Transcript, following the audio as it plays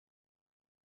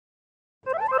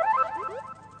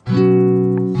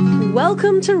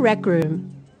Welcome to Rec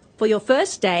Room. For your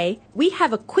first day, we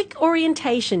have a quick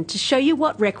orientation to show you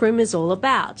what Rec Room is all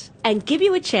about and give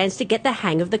you a chance to get the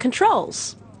hang of the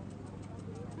controls.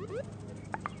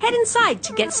 Head inside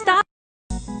to get started.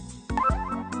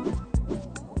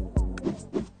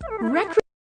 Rec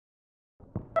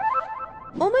Room.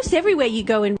 Almost everywhere you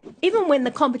go in, even when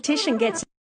the competition gets...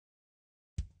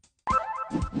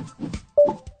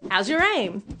 How's your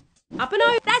aim? Up and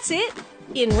over. That's it.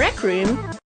 In Rec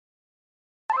Room...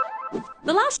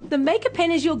 The Maker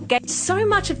Pen is your gate. So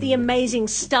much of the amazing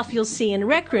stuff you'll see in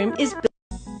Rec Room is...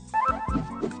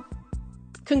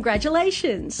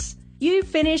 Congratulations! You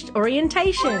finished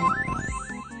orientation.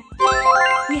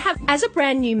 As a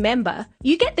brand new member,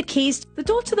 you get the keys. The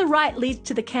door to the right leads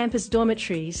to the campus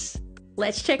dormitories.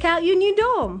 Let's check out your new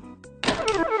dorm.